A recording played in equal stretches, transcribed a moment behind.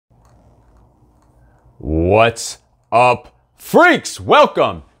What's up, freaks?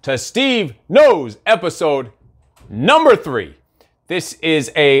 Welcome to Steve Knows episode number 3.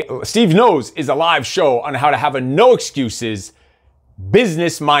 Steve Knows is a live show on how to have a no excuses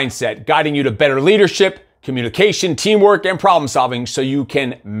business mindset, guiding you to better leadership, communication, teamwork, and problem solving so you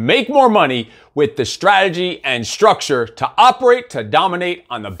can make more money with the strategy and structure to operate, to dominate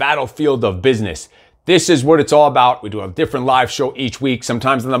on the battlefield of business. This is what it's all about. We do a different live show each week,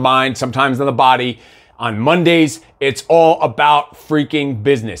 sometimes in the mind, sometimes in the body. On Mondays, it's all about freaking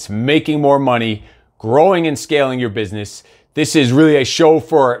business, making more money, growing and scaling your business. This is really a show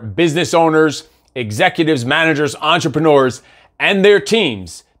for business owners, executives, managers, entrepreneurs, and their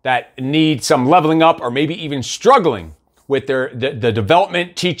teams that need some leveling up or maybe even struggling with the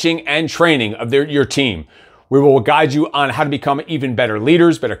development, teaching, and training of your team. We will guide you on how to become even better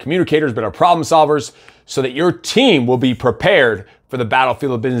leaders, better communicators, better problem solvers, so that your team will be prepared for the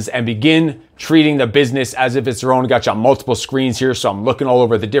battlefield of business and begin treating the business as if it's their own. Got you on multiple screens here, so I'm looking all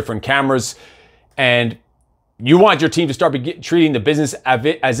over the different cameras. And you want your team to start treating the business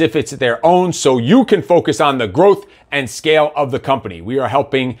as if it's their own, so you can focus on the growth and scale of the company. We are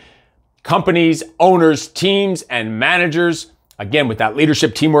helping companies, owners, teams, and managers, again, with that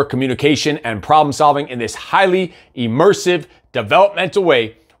leadership, teamwork, communication, and problem solving in this highly immersive, developmental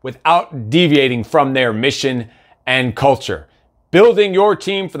way without deviating from their mission and culture. Building your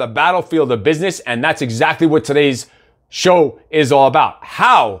team for the battlefield of business, and that's exactly what today's show is all about.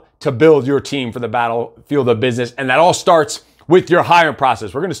 How to build your team for the battlefield of business, and that all starts with your hiring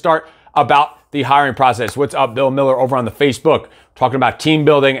process. We're going to start about the hiring process. What's up, Bill Miller over on the Facebook, talking about team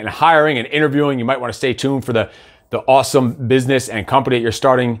building and hiring and interviewing. You might want to stay tuned for the awesome business and company that you're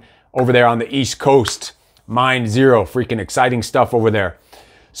starting over there on the East Coast. Mind Zero, freaking exciting stuff over there.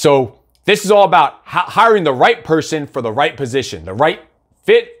 So this is all about hiring the right person for the right position, the right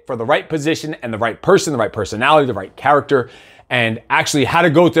fit for the right position, and the right person, the right personality, the right character, and actually how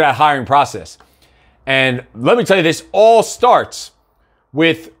to go through that hiring process. And let me tell you, this all starts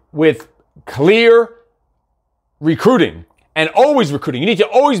with clear recruiting. And always recruiting. You need to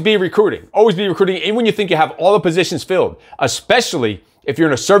always be recruiting. Always be recruiting, even when you think you have all the positions filled, especially if you're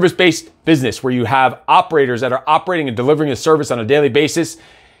in a service-based business where you have operators that are operating and delivering a service on a daily basis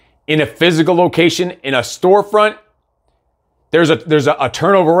in a physical location, in a storefront. There's a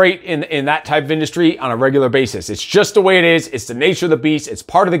turnover rate in that type of industry on a regular basis. It's just the way it is. It's the nature of the beast. It's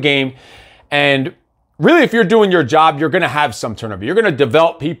part of the game. And really, if you're doing your job, you're going to have some turnover. You're going to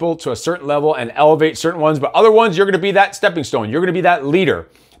develop people to a certain level and elevate certain ones, but other ones, you're going to be that stepping stone. You're going to be that leader,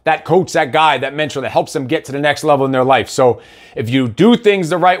 that coach, that guy, that mentor that helps them get to the next level in their life. So if you do things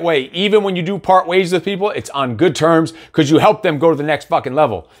the right way, even when you do part ways with people, it's on good terms because you help them go to the next fucking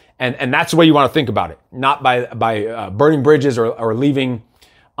level. And that's the way you want to think about it, not by burning bridges or leaving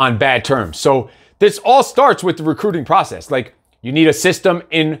on bad terms. So this all starts with the recruiting process. Like, you need a system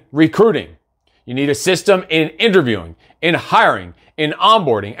in recruiting. You need a system in interviewing, in hiring, in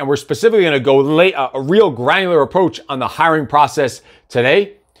onboarding, and we're specifically going to go a real granular approach on the hiring process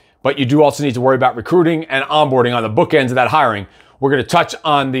today, but you do also need to worry about recruiting and onboarding on the bookends of that hiring. We're going to touch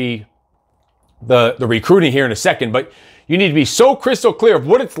on the recruiting here in a second, but you need to be so crystal clear of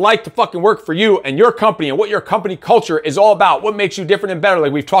what it's like to fucking work for you and your company and what your company culture is all about, what makes you different and better,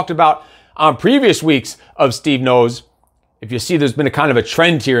 like we've talked about on previous weeks of Steve Knows. If you see, there's been a kind of a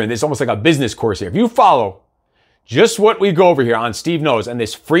trend here, and it's almost like a business course here. If you follow just what we go over here on Steve Knows and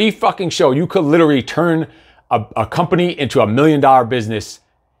this free fucking show, you could literally turn a company into $1 million business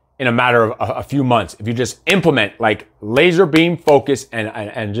in a matter of a few months. If you just implement, like laser beam focus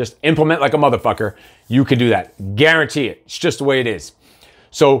and just implement like a motherfucker, you can do that. Guarantee it. It's just the way it is.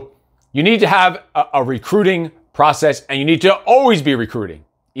 So you need to have a recruiting process, and you need to always be recruiting,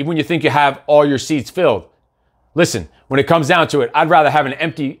 even when you think you have all your seats filled. Listen, when it comes down to it, I'd rather have an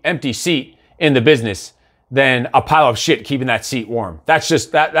empty seat in the business than a pile of shit keeping that seat warm. That's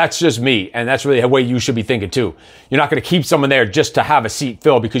just me, and that's really the way you should be thinking too. You're not going to keep someone there just to have a seat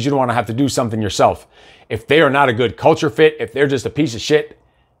filled because you don't want to have to do something yourself. If they are not a good culture fit, if they're just a piece of shit,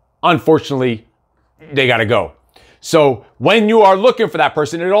 unfortunately, they got to go. So when you are looking for that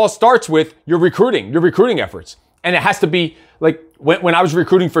person, it all starts with your recruiting efforts. And it has to be like when I was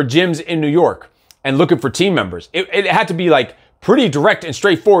recruiting for gyms in New York and looking for team members, it had to be like pretty direct and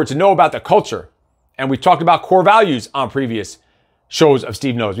straightforward to know about the culture. And we talked about core values on previous shows of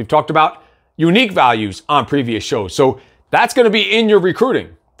Steve Knows. We've talked about unique values on previous shows. So that's going to be in your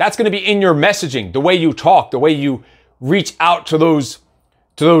recruiting. That's going to be in your messaging, the way you talk, the way you reach out to those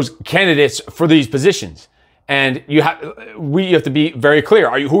candidates for these positions. And you have to be very clear.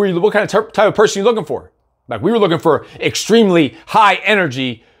 What kind of type of person are you looking for? Like, we were looking for extremely high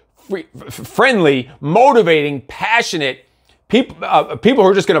energy, friendly, motivating, passionate people, people who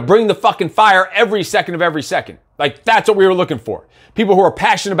are just going to bring the fucking fire every second of every second. Like, that's what we were looking for. People who are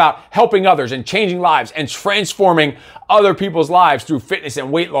passionate about helping others and changing lives and transforming other people's lives through fitness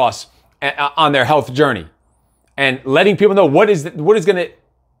and weight loss on their health journey. And letting people know what is going to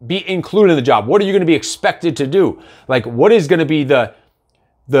be included in the job. What are you going to be expected to do? Like, what is going to be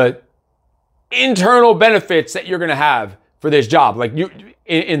the internal benefits that you're going to have for this job? Like, you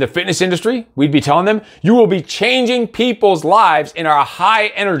in the fitness industry, we'd be telling them, you will be changing people's lives in our high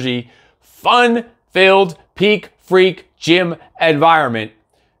energy, fun-filled, peak freak gym environment.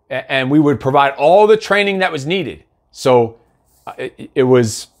 And we would provide all the training that was needed. So it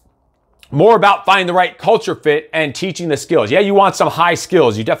was more about finding the right culture fit and teaching the skills. Yeah, you want some high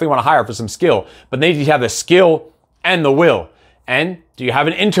skills. You definitely want to hire for some skill, but they need to have the skill and the will. And do you have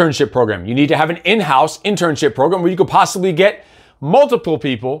an internship program? You need to have an in-house internship program where you could possibly get multiple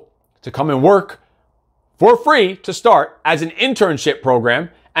people to come and work for free to start as an internship program,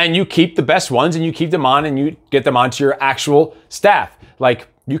 and you keep the best ones and you keep them on and you get them onto your actual staff. Like,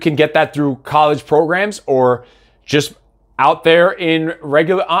 you can get that through college programs or just out there in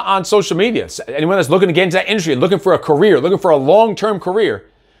regular on social media. So anyone that's looking to get into that industry, looking for a career, looking for a long-term career,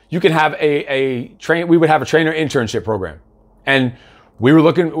 you can have we would have a trainer internship program. And we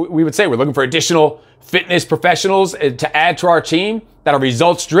would say we're looking for additional fitness professionals to add to our team that are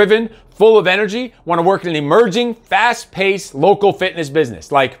results driven, full of energy, want to work in an emerging, fast-paced local fitness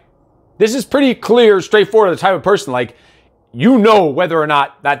business. Like, this is pretty clear, straightforward, the type of person, like, you know whether or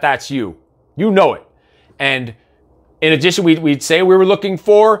not that's you. You know it. And in addition, we'd say we were looking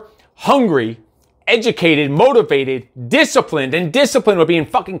for hungry, educated, motivated, disciplined, and disciplined would be in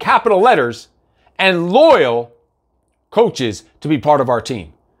fucking capital letters, and loyal coaches to be part of our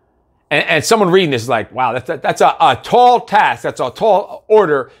team. And someone reading this is like, wow, that's a tall task. That's a tall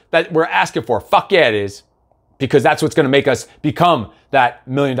order that we're asking for. Fuck yeah, it is. Because that's what's going to make us become that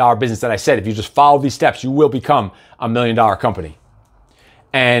 $1 million business that I said. If you just follow these steps, you will become a $1 million company.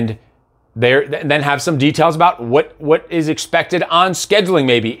 And then have some details about what is expected on scheduling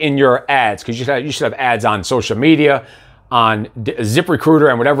maybe in your ads. Because you should have ads on social media, on ZipRecruiter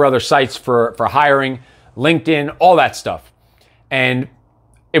and whatever other sites for hiring, LinkedIn, all that stuff. And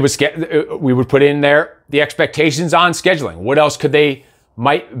we would put in there the expectations on scheduling. What else could they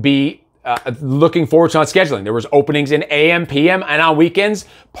might be looking forward to on scheduling? There was openings in AM, PM, and on weekends,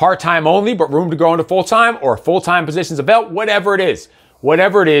 part-time only, but room to grow into full-time or full-time positions available, whatever it is.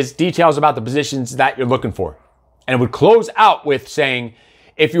 Whatever it is, details about the positions that you're looking for. And it would close out with saying,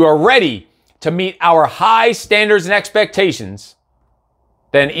 if you are ready to meet our high standards and expectations,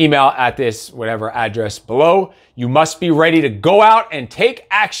 then email at this whatever address below. You must be ready to go out and take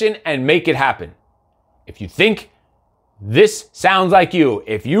action and make it happen. If you think this sounds like you,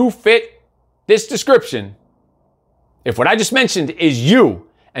 if you fit this description, if what I just mentioned is you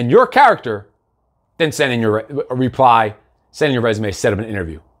and your character, then send in your reply, send in your resume, set up an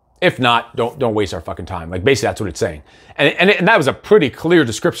interview. If not, don't waste our fucking time. Like, basically that's what it's saying. And that was a pretty clear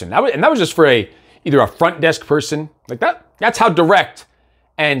description. That was just for either a front desk person like that. That's how direct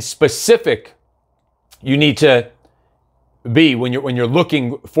and specific you need to be when you're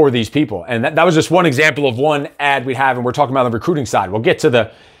looking for these people. And that was just one example of one ad we have, and we're talking about the recruiting side. We'll get to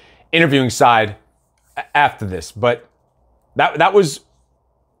the interviewing side after this, but that was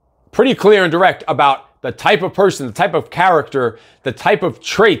pretty clear and direct about the type of person, the type of character, the type of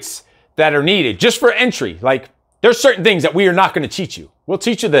traits that are needed just for entry. Like, there's certain things that we are not going to teach you. We'll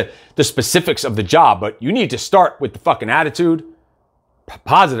teach you the specifics of the job, but you need to start with the fucking attitude,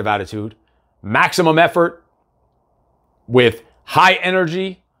 positive attitude, maximum effort, with high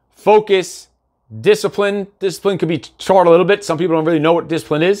energy, focus, discipline. Discipline could be taught a little bit. Some people don't really know what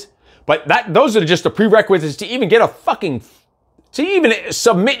discipline is, but those are just the prerequisites to even get to even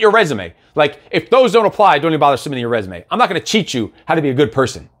submit your resume. Like, if those don't apply, don't even bother submitting your resume. I'm not going to teach you how to be a good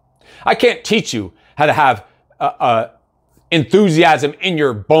person. I can't teach you how to have enthusiasm in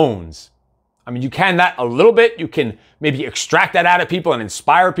your bones. I mean, you can that a little bit. You can maybe extract that out of people and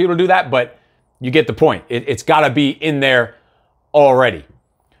inspire people to do that, but you get the point. It's got to be in there already.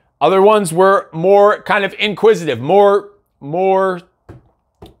 Other ones were more kind of inquisitive, more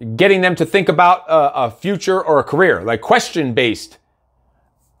getting them to think about a future or a career, like question-based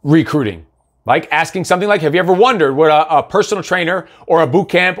recruiting. Like asking something like, have you ever wondered what a personal trainer or a boot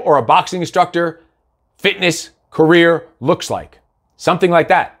camp or a boxing instructor fitness career looks like? Something like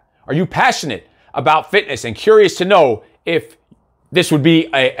that. Are you passionate about fitness and curious to know if this would be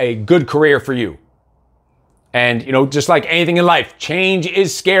a good career for you? And, just like anything in life, change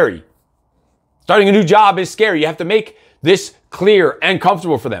is scary. Starting a new job is scary. You have to make this clear and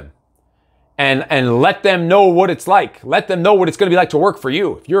comfortable for them. and let them know what it's like. Let them know what it's going to be like to work for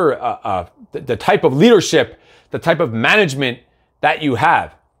you. If you're the type of leadership, the type of management that you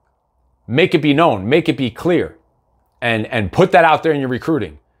have, make it be known, make it be clear, and put that out there in your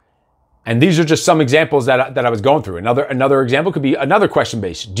recruiting. And these are just some examples that I was going through. Another example could be another question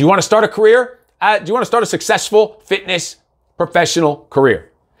based. Do you want to start a career? Do you want to start a successful fitness professional career?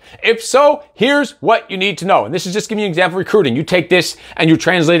 If so, here's what you need to know. And this is just giving you an example of recruiting. You take this and you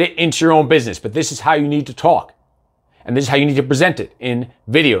translate it into your own business, but this is how you need to talk. And this is how you need to present it in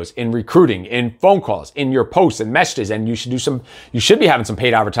videos, in recruiting, in phone calls, in your posts and messages. And you should be having some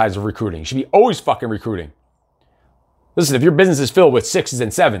paid advertising recruiting. You should be always fucking recruiting. Listen, if your business is filled with 6s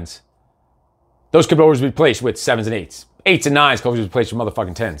and 7s, those could always be replaced with 7s and 8s. 8s and 9s could always be replaced with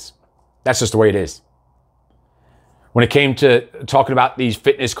motherfucking 10s. That's just the way it is. When it came to talking about these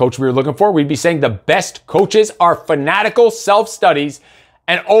fitness coaches we were looking for, we'd be saying the best coaches are fanatical self-studies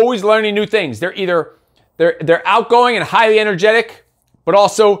and always learning new things. They're outgoing and highly energetic, but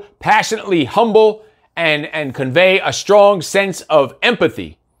also passionately humble and convey a strong sense of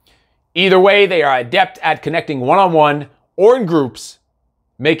empathy. Either way, they are adept at connecting one-on-one or in groups,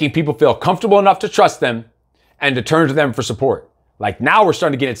 making people feel comfortable enough to trust them and to turn to them for support. Like now we're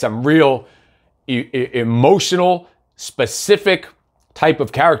starting to get into some real emotional, specific type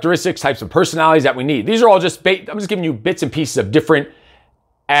of characteristics, types of personalities that we need. These are all just, I'm just giving you bits and pieces of different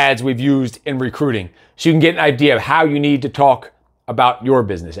ads we've used in recruiting so you can get an idea of how you need to talk about your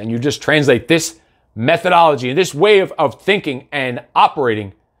business. And you just translate this methodology and this way of thinking and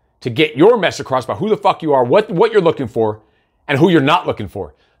operating to get your message across about who the fuck you are, what you're looking for, and who you're not looking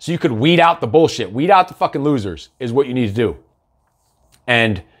for. So you could weed out the bullshit, weed out the fucking losers is what you need to do.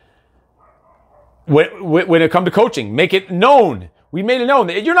 And when it comes to coaching, make it known. We made it known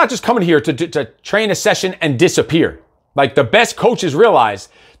that you're not just coming here to train a session and disappear. Like the best coaches realize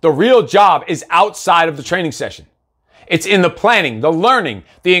the real job is outside of the training session. It's in the planning, the learning,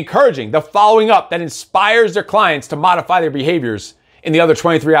 the encouraging, the following up that inspires their clients to modify their behaviors in the other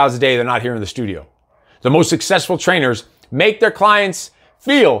 23 hours a day they're not here in the studio. The most successful trainers make their clients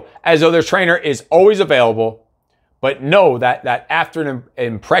feel as though their trainer is always available, but know that after an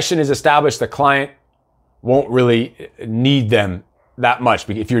impression is established, the client won't really need them that much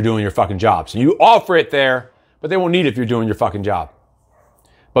if you're doing your fucking job. So you offer it there, but they won't need it if you're doing your fucking job.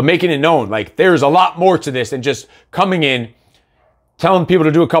 But making it known, like there's a lot more to this than just coming in, telling people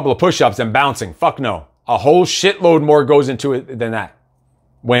to do a couple of push-ups and bouncing. Fuck no. A whole shitload more goes into it than that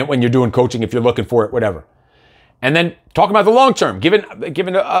when you're doing coaching, if you're looking for it, whatever. And then talking about the long term, giving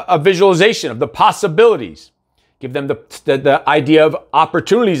a visualization of the possibilities. Give them the idea of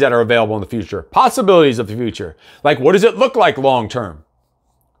opportunities that are available in the future, possibilities of the future. Like, what does it look like long term?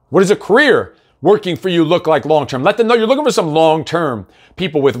 What does a career working for you look like long term? Let them know you're looking for some long term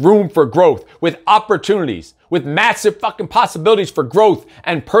people with room for growth, with opportunities, with massive fucking possibilities for growth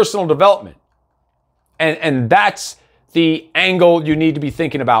and personal development. And that's the angle you need to be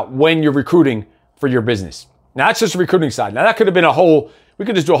thinking about when you're recruiting for your business. Now, that's just the recruiting side. Now, that could have been we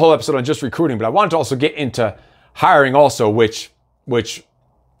could just do a whole episode on just recruiting, but I wanted to also get into hiring also, which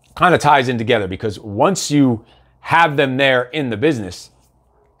kind of ties in together, because once you have them there in the business,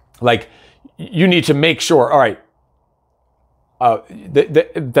 like you need to make sure, all right,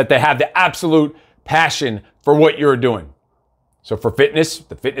 that they have the absolute passion for what you're doing. So for fitness,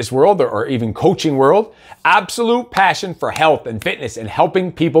 the fitness world, or even coaching world, absolute passion for health and fitness and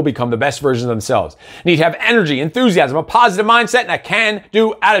helping people become the best versions of themselves. You need to have energy, enthusiasm, a positive mindset, and a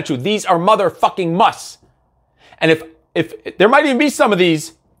can-do attitude. These are motherfucking musts. And if there might even be some of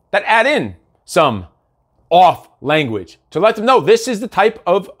these that add in some off language to let them know this is the type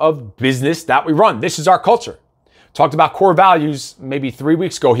of business that we run. This is our culture. Talked about core values maybe 3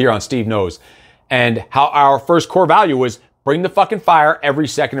 weeks ago here on Steve Knows, and how our first core value was bring the fucking fire every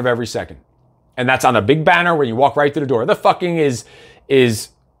second of every second. And that's on a big banner when you walk right through the door. The fucking is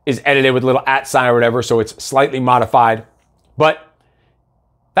edited with a little @ sign or whatever, so it's slightly modified. But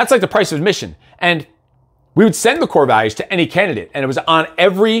that's like the price of admission. And we would send the core values to any candidate, and it was on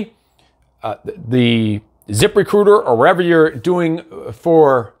every, the ZipRecruiter or wherever you're doing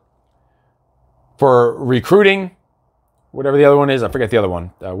for recruiting, whatever the other one is. I forget the other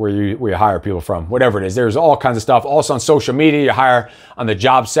one, where you hire people from, whatever it is. There's all kinds of stuff. Also on social media, you hire on the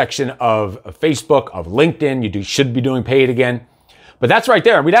job section of Facebook, of LinkedIn. You should be doing paid again. But that's right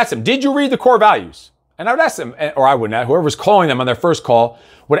there. And we'd ask them, did you read the core values? And I would ask them, or I wouldn't, whoever's calling them on their first call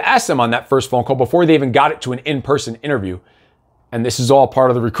would ask them on that first phone call before they even got it to an in-person interview. And this is all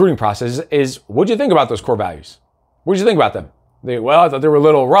part of the recruiting process, is what'd you think about those core values? What did you think about them? Well, I thought they were a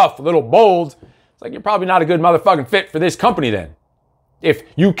little rough, a little bold. It's like, you're probably not a good motherfucking fit for this company then. If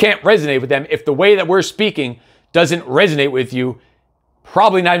you can't resonate with them, if the way that we're speaking doesn't resonate with you,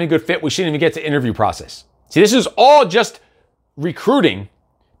 probably not even a good fit. We shouldn't even get to interview process. See, this is all just recruiting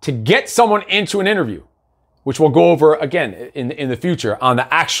to get someone into an interview, which we'll go over again in the future on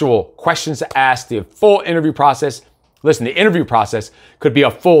the actual questions to ask, the full interview process. Listen, the interview process could be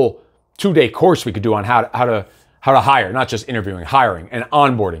a full 2-day course we could do on how to hire, not just interviewing, hiring and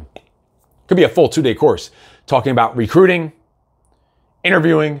onboarding. Could be a full 2-day course talking about recruiting,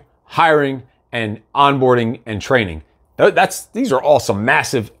 interviewing, hiring, and onboarding and training. These are all some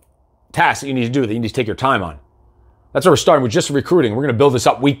massive tasks that you need to do, that you need to take your time on. That's where we're starting with just recruiting. We're going to build this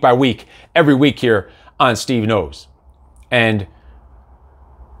up week by week, every week here on Steve Knows. And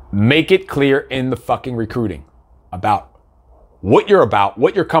make it clear in the fucking recruiting about what you're about,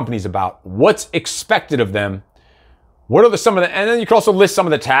 what your company's about, what's expected of them. What are some of the, and then you can also list some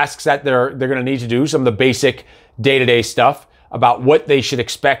of the tasks that they're going to need to do, some of the basic day-to-day stuff about what they should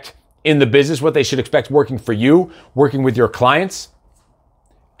expect in the business, what they should expect working for you, working with your clients,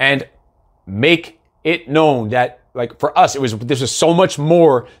 and make it known that, like for us, this was so much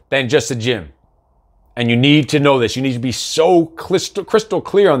more than just a gym. And you need to know this. You need to be so crystal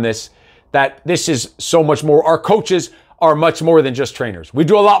clear on this, that this is so much more. Our coaches are much more than just trainers. We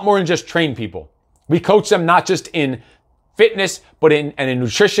do a lot more than just train people. We coach them not just in fitness, but in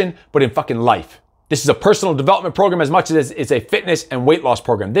nutrition, but in fucking life. This is a personal development program as much as it's a fitness and weight loss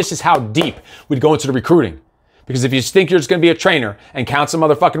program. This is how deep we'd go into the recruiting. Because if you think you're just going to be a trainer and count some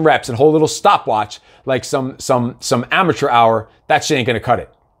motherfucking reps and hold a little stopwatch like some amateur hour, that shit ain't going to cut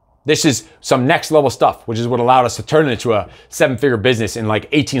it. This is some next level stuff, which is what allowed us to turn it into a 7-figure business in like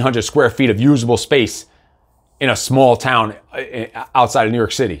 1,800 square feet of usable space in a small town outside of New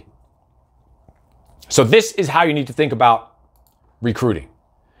York City. So this is how you need to think about recruiting.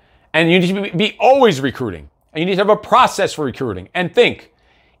 And you need to be always recruiting. And you need to have a process for recruiting. And think,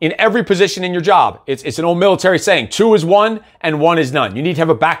 in every position in your job, it's an old military saying, 2 is 1 and 1 is none. You need to have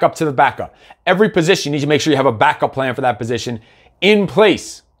a backup to the backup. Every position, you need to make sure you have a backup plan for that position in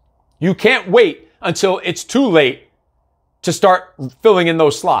place. You can't wait until it's too late to start filling in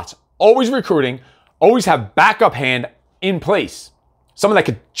those slots. Always recruiting, always have backup hand in place. Someone that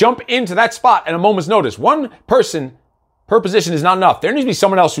could jump into that spot at a moment's notice. One person per position is not enough. There needs to be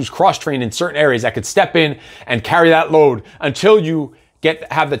someone else who's cross-trained in certain areas that could step in and carry that load until you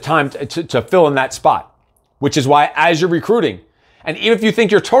have the time to fill in that spot. Which is why as you're recruiting, and even if you think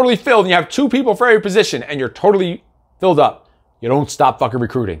you're totally filled and you have 2 people for every position and you're totally filled up, you don't stop fucking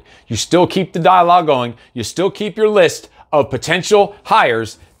recruiting. You still keep the dialogue going. You still keep your list of potential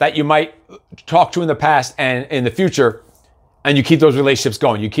hires that you might talk to in the past and in the future, and you keep those relationships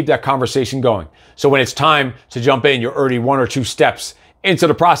going. You keep that conversation going. So when it's time to jump in, you're already 1 or 2 steps into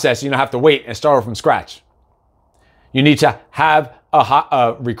the process. You don't have to wait and start over from scratch. You need to have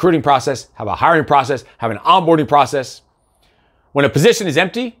a recruiting process, have a hiring process, have an onboarding process. When a position is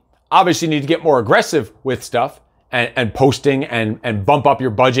empty, obviously you need to get more aggressive with stuff and posting and bump up your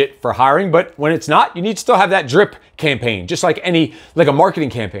budget for hiring. But when it's not, you need to still have that drip campaign, just like a marketing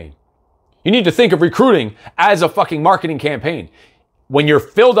campaign. You need to think of recruiting as a fucking marketing campaign. When you're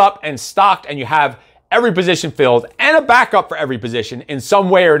filled up and stocked and you have every position filled and a backup for every position in some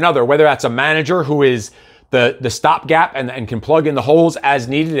way or another, whether that's a manager who is the stopgap and can plug in the holes as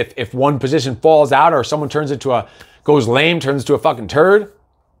needed if one position falls out or someone goes lame, turns into a fucking turd.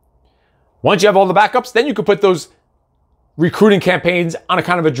 Once you have all the backups, then you could put those recruiting campaigns on a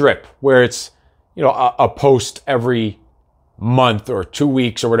kind of a drip where it's, a post every month or 2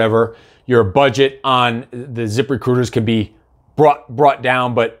 weeks or whatever. Your budget on the ZipRecruiters can be brought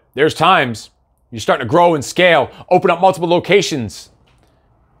down, but there's times you're starting to grow and scale, open up multiple locations,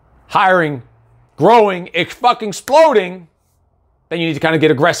 hiring, growing, fucking exploding. Then you need to kind of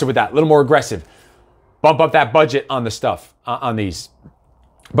get aggressive with that, a little more aggressive. Bump up that budget on the stuff, on these.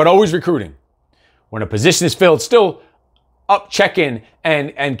 But always recruiting. When a position is filled, still check in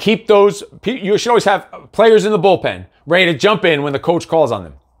and keep those. You should always have players in the bullpen ready to jump in when the coach calls on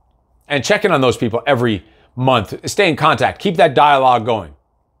them. And check in on those people every month. Stay in contact. Keep that dialogue going.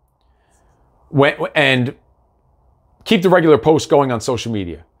 And keep the regular posts going on social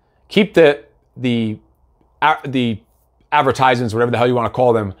media. Keep the advertisements, whatever the hell you want to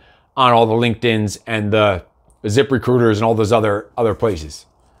call them, on all the LinkedIns and the ZipRecruiters and all those other places.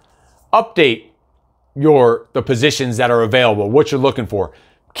 Update the positions that are available, what you're looking for.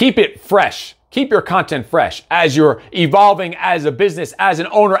 Keep it fresh. Keep your content fresh as you're evolving as a business, as an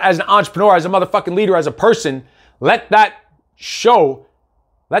owner, as an entrepreneur, as a motherfucking leader, as a person. Let that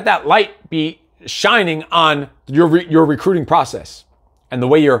light be shining on your recruiting process and the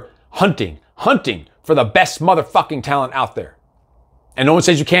way you're hunting for the best motherfucking talent out there. And no one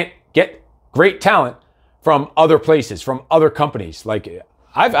says you can't get great talent from other places, from other companies. Like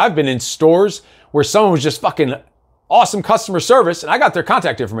I've been in stores where someone was just fucking awesome customer service and I got their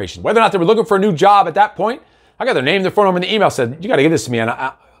contact information. Whether or not they were looking for a new job at that point, I got their name, their phone number, and the email said, you got to give this to me and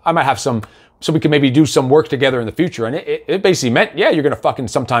I might have some, so we can maybe do some work together in the future. And it basically meant, yeah, you're going to fucking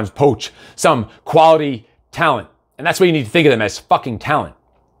sometimes poach some quality talent. And that's what you need to think of them as, fucking talent.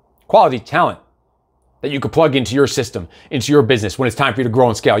 Quality talent that you could plug into your system, into your business when it's time for you to grow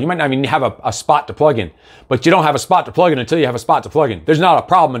and scale. You might not even have a spot to plug in, but you don't have a spot to plug in until you have a spot to plug in. There's not a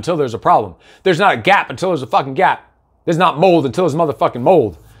problem until there's a problem. There's not a gap until there's a fucking gap. There's not mold until there's motherfucking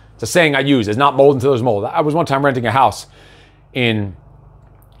mold. It's a saying I use. There's not mold until there's mold. I was one time renting a house in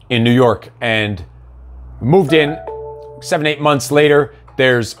New York and moved in 7-8 months later.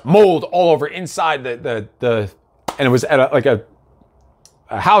 There's mold all over inside and it was at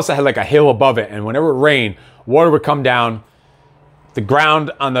a house that had like a hill above it, and whenever it rained, water would come down. The ground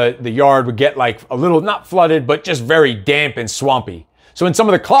on the yard would get like a little, not flooded, but just very damp and swampy. So in some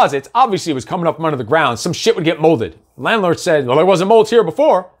of the closets, obviously it was coming up from under the ground. Some shit would get molded. The landlord said, well, there wasn't mold here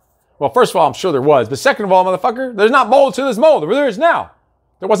before. Well, first of all, I'm sure there was. But second of all, motherfucker, there's not mold till there's mold. There is now.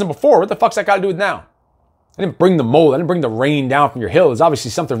 There wasn't before. What the fuck's that got to do with now? I didn't bring the mold. I didn't bring the rain down from your hill. There's obviously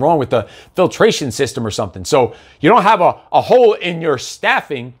something wrong with the filtration system or something. So you don't have a hole in your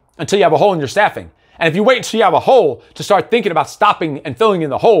staffing until you have a hole in your staffing. And if you wait until you have a hole to start thinking about stopping and filling in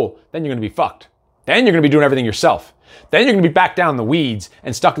the hole, then you're going to be fucked. Then you're going to be doing everything yourself. Then you're going to be back down in the weeds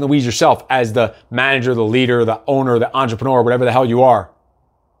and stuck in the weeds yourself as the manager, the leader, the owner, the entrepreneur, whatever the hell you are.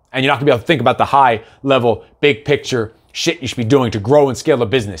 And you're not going to be able to think about the high level, big picture shit you should be doing to grow and scale a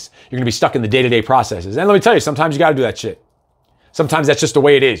business. You're going to be stuck in the day-to-day processes. And let me tell you, sometimes you got to do that shit. Sometimes that's just the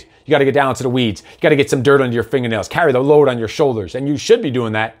way it is. You got to get down to the weeds. You got to get some dirt under your fingernails, carry the load on your shoulders. And you should be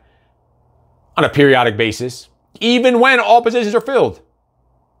doing that on a periodic basis, even when all positions are filled.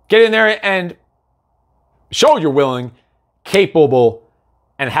 Get in there and show you're willing, capable,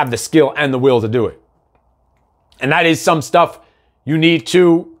 and have the skill and the will to do it. And that is some stuff you need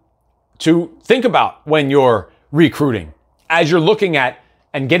to think about when you're recruiting, as you're looking at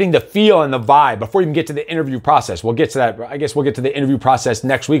and getting the feel and the vibe before you even get to the interview process. We'll get to that. I guess we'll get to the interview process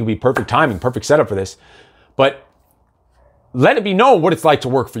next week. It'll be perfect timing, perfect setup for this. But let it be known what it's like to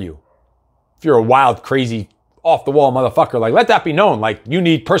work for you. If you're a wild, crazy, off the wall motherfucker, like, let that be known. Like, you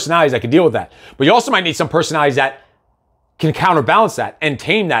need personalities that can deal with that. But you also might need some personalities that can counterbalance that and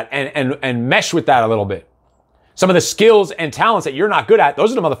tame that and mesh with that a little bit. Some of the skills and talents that you're not good at,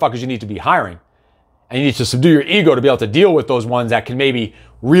 those are the motherfuckers you need to be hiring. And you need to subdue your ego to be able to deal with those ones that can maybe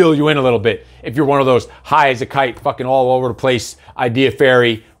reel you in a little bit. If you're one of those high as a kite, fucking all over the place, idea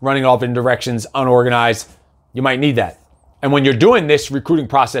fairy, running off in directions, unorganized, you might need that. And when you're doing this recruiting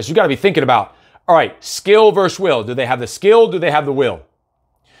process, you got to be thinking about, all right, skill versus will. Do they have the skill? Do they have the will?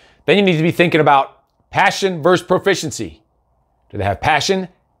 Then you need to be thinking about passion versus proficiency. Do they have passion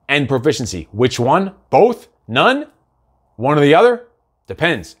and proficiency? Which one? Both? None? One or the other?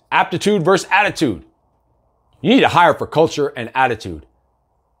 Depends. Aptitude versus attitude. You need to hire for culture and attitude.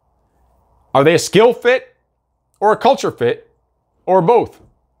 Are they a skill fit or a culture fit or both?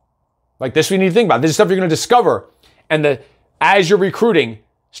 Like this, we need to think about. This is stuff you're going to discover. And as you're recruiting,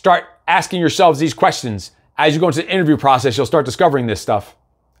 start asking yourselves these questions. As you go into the interview process, you'll start discovering this stuff.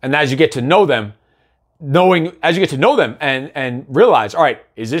 And as you get to know them, and realize, all right,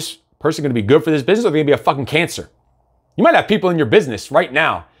 is this person going to be good for this business or are they going to be a fucking cancer? You might have people in your business right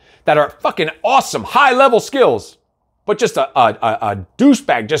now that are fucking awesome, high-level skills, but just a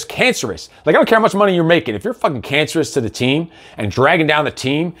douchebag, just cancerous. Like, I don't care how much money you're making. If you're fucking cancerous to the team and dragging down the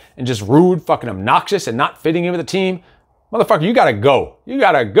team and just rude, fucking obnoxious and not fitting in with the team, motherfucker, you gotta go. You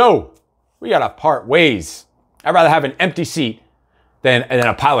gotta go. We gotta part ways. I'd rather have an empty seat than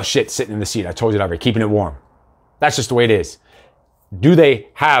a pile of shit sitting in the seat. I told you that already, keeping it warm. That's just the way it is. Do they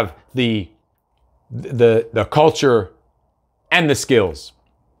have the culture and the skills?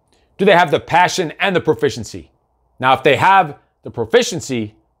 Do they have the passion and the proficiency? Now, if they have the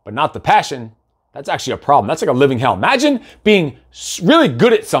proficiency, but not the passion, that's actually a problem. That's like a living hell. Imagine being really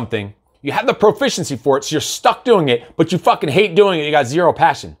good at something. You have the proficiency for it, so you're stuck doing it, but you fucking hate doing it. You got zero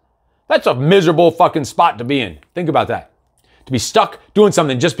passion. That's a miserable fucking spot to be in. Think about that. To be stuck doing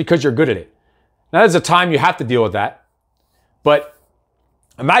something just because you're good at it. Now, there's a time you have to deal with that. But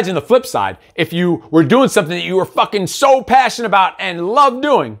imagine the flip side. If you were doing something that you were fucking so passionate about and loved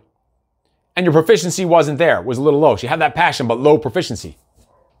doing, and your proficiency wasn't there, was a little low. So you have that passion, but low proficiency.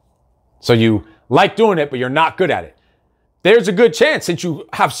 So you like doing it, but you're not good at it. There's a good chance, since you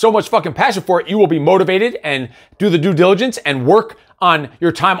have so much fucking passion for it, you will be motivated and do the due diligence and work on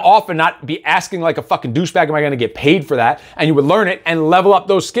your time off and not be asking like a fucking douchebag, am I going to get paid for that? And you would learn it and level up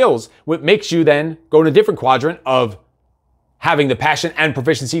those skills, what makes you then go in a different quadrant of having the passion and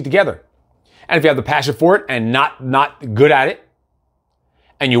proficiency together. And if you have the passion for it and not good at it,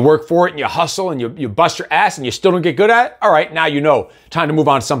 and you work for it and you hustle and you bust your ass and you still don't get good at it, all right, now you know, time to move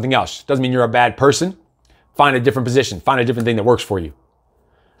on to something else. Doesn't mean you're a bad person. Find a different position. Find a different thing that works for you.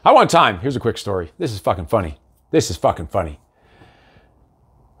 I one time, here's a quick story. This is fucking funny. This is fucking funny.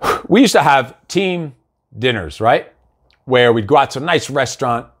 We used to have team dinners, right? Where we'd go out to a nice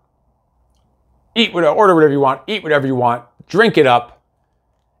restaurant, order whatever you want, eat whatever you want, drink it up.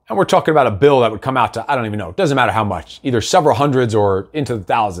 And we're talking about a bill that would come out to, I don't even know, it doesn't matter how much, either several hundreds or into the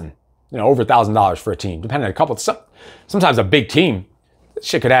thousand, over $1,000 for a team, depending on a couple. Sometimes a big team,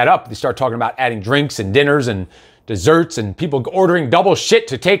 shit could add up. They start talking about adding drinks and dinners and desserts and people ordering double shit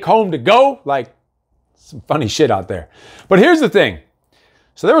to take home to go. Like, some funny shit out there. But here's the thing.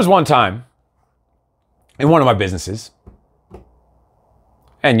 So there was one time in one of my businesses,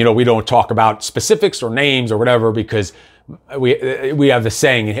 and we don't talk about specifics or names or whatever because we have the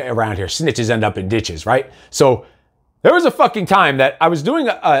saying around here, snitches end up in ditches, right? So there was a fucking time that I was doing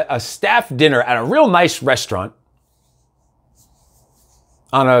a staff dinner at a real nice restaurant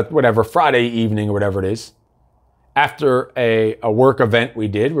on a Friday evening or whatever it is. After a work event we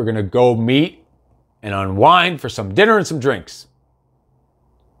did, we're going to go meet and unwind for some dinner and some drinks.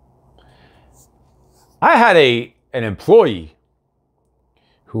 I had an employee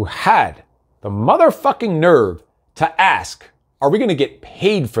who had the motherfucking nerve to ask, are we going to get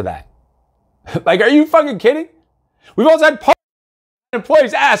paid for that? Like, are you fucking kidding? We've also had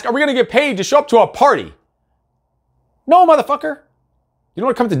employees ask, are we going to get paid to show up to a party? No, motherfucker. You don't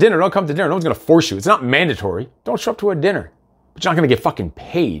want to come to dinner, don't come to dinner. No one's going to force you. It's not mandatory. Don't show up to a dinner. But you're not going to get fucking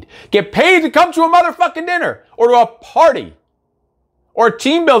paid. Get paid to come to a motherfucking dinner or to a party or a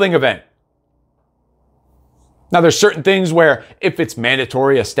team building event. Now, there's certain things where if it's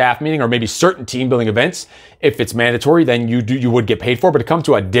mandatory, a staff meeting, or maybe certain team building events, if it's mandatory, then you would get paid for it. But to come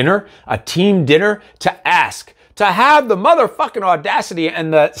to a dinner, a team dinner, to ask, to have the motherfucking audacity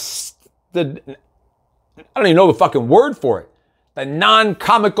and the I don't even know the fucking word for it, the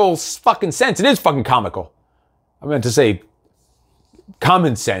non-comical fucking sense. It is fucking comical. I meant to say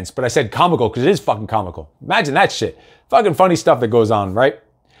common sense, but I said comical because it is fucking comical. Imagine that shit. Fucking funny stuff that goes on, right?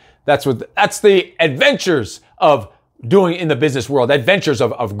 That's the adventures of doing in the business world, adventures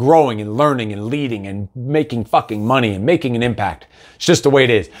of growing and learning and leading and making fucking money and making an impact. It's just the way it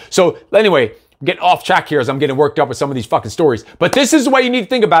is. So anyway, get off track here as I'm getting worked up with some of these fucking stories. But this is the way you need to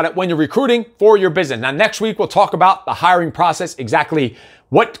think about it when you're recruiting for your business. Now, next week, we'll talk about the hiring process, exactly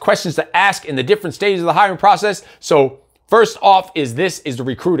what questions to ask in the different stages of the hiring process. So first off is the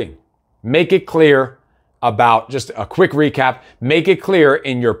recruiting. Make it clear about, just a quick recap, make it clear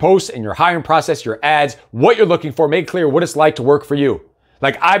in your posts, in your hiring process, your ads, what you're looking for. Make clear what it's like to work for you.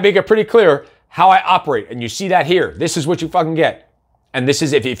 Like, I make it pretty clear how I operate, and you see that here. This is what you fucking get. And this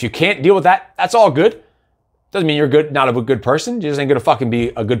is, if you can't deal with that, that's all good. Doesn't mean you're not a good person. You just ain't gonna fucking be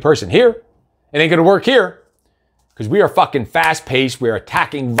a good person here. It ain't gonna work here. Because we are fucking fast-paced. We are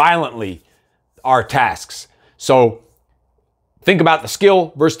attacking violently our tasks. So think about the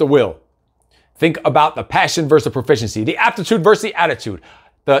skill versus the will. Think about the passion versus the proficiency, the aptitude versus the attitude,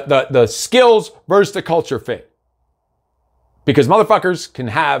 the skills versus the culture fit. Because motherfuckers can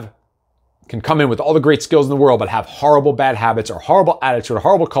come in with all the great skills in the world, but have horrible bad habits or horrible attitude or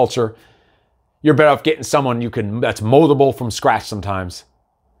horrible culture. You're better off getting someone that's moldable from scratch sometimes.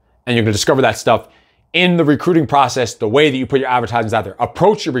 And you're going to discover that stuff in the recruiting process, the way that you put your advertisements out there.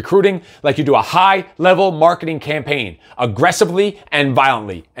 Approach your recruiting like you do a high-level marketing campaign, aggressively and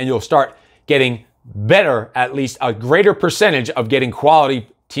violently, and you'll start getting better, at least a greater percentage of getting quality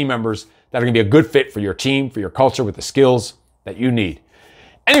team members that are going to be a good fit for your team, for your culture, with the skills that you need.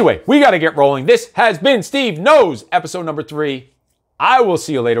 Anyway, we got to get rolling. This has been Steve Knows, episode number 3. I will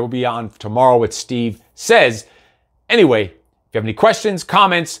see you later. We'll be on tomorrow with Steve Says. Anyway, if you have any questions,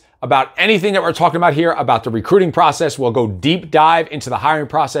 comments about anything that we're talking about here, about the recruiting process, we'll go deep dive into the hiring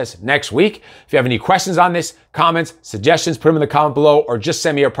process next week. If you have any questions on this, comments, suggestions, put them in the comment below, or just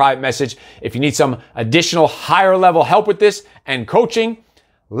send me a private message. If you need some additional higher level help with this and coaching,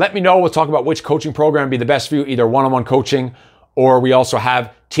 let me know. We'll talk about which coaching program would be the best for you, either one-on-one coaching, or we also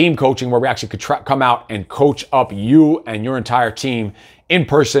have team coaching where we actually could come out and coach up you and your entire team in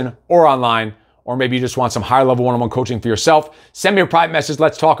person or online. Or maybe you just want some higher level one-on-one coaching for yourself. Send me a private message.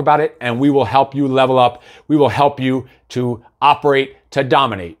 Let's talk about it. And we will help you level up. We will help you to operate, to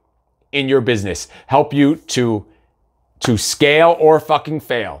dominate in your business. Help you to scale or fucking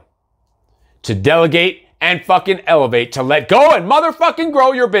fail. To delegate and fucking elevate to let go and motherfucking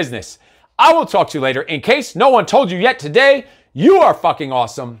grow your business. I will talk to you later. In case no one told you yet today, you are fucking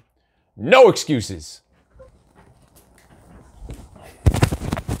awesome. No excuses.